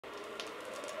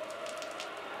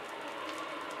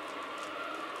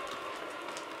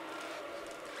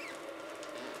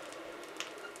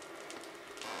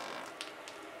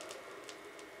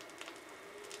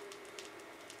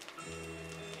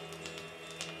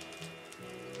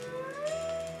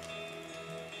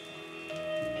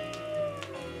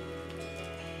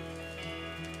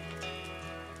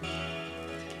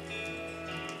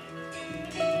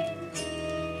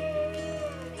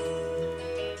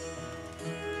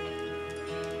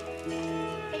A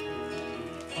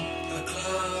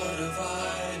cloud of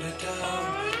eider down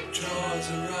draws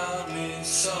around me,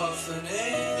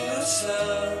 softening the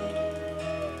sound.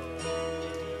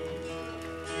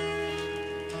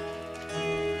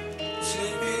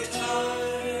 Sleepy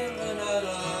time and I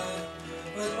lie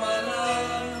with my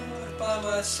love by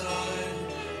my side,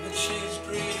 but she's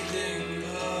breathing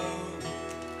low.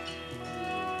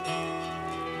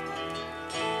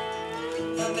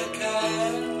 And the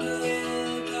candle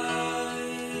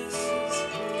dies.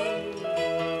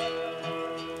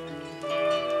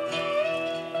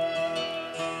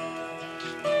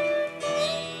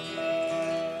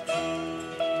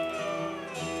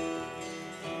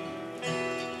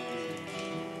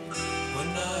 When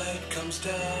night comes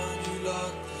down, you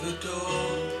lock the door.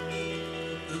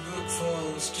 The book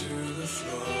falls to the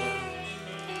floor.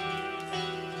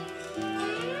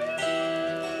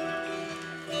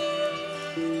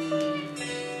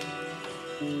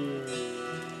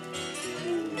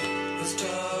 As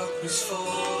darkness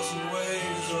falls and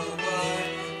waves roll by,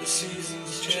 the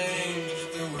seasons change,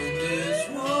 the wind is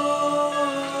warm.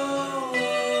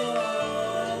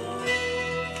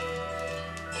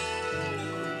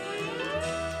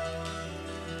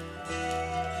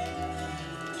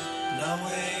 Now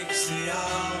wakes the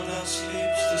owl, now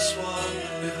sleeps the swan.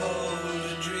 Behold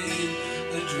a dream,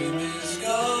 the dream is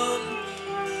gone.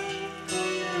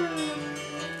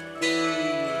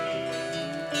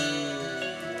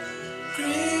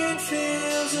 Green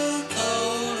fields, a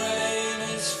cold rain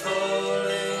is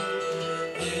falling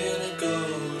in a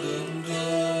golden dawn.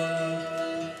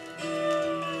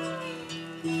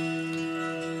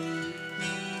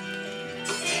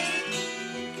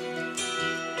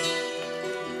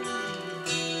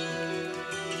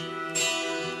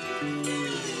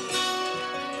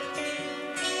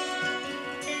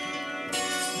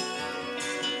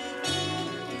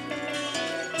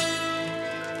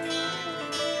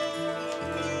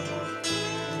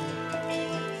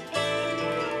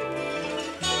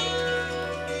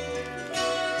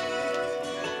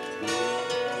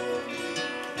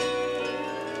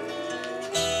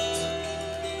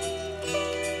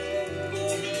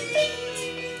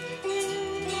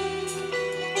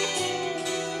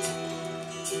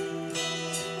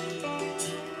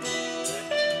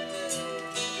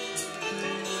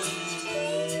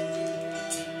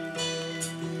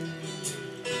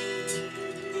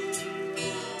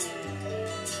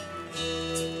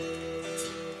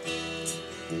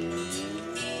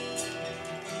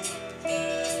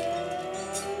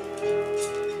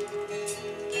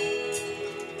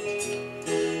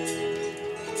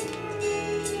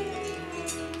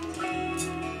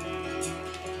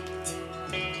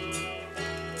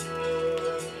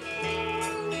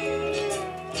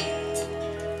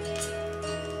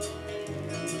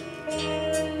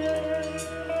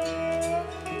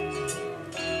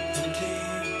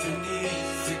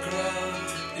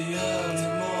 The early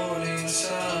morning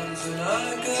sounds and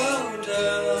I go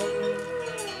down.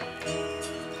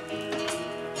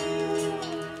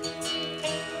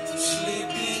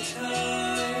 Sleepy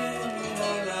time when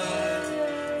I lie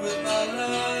with my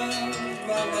love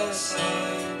by my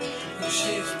side, and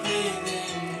she's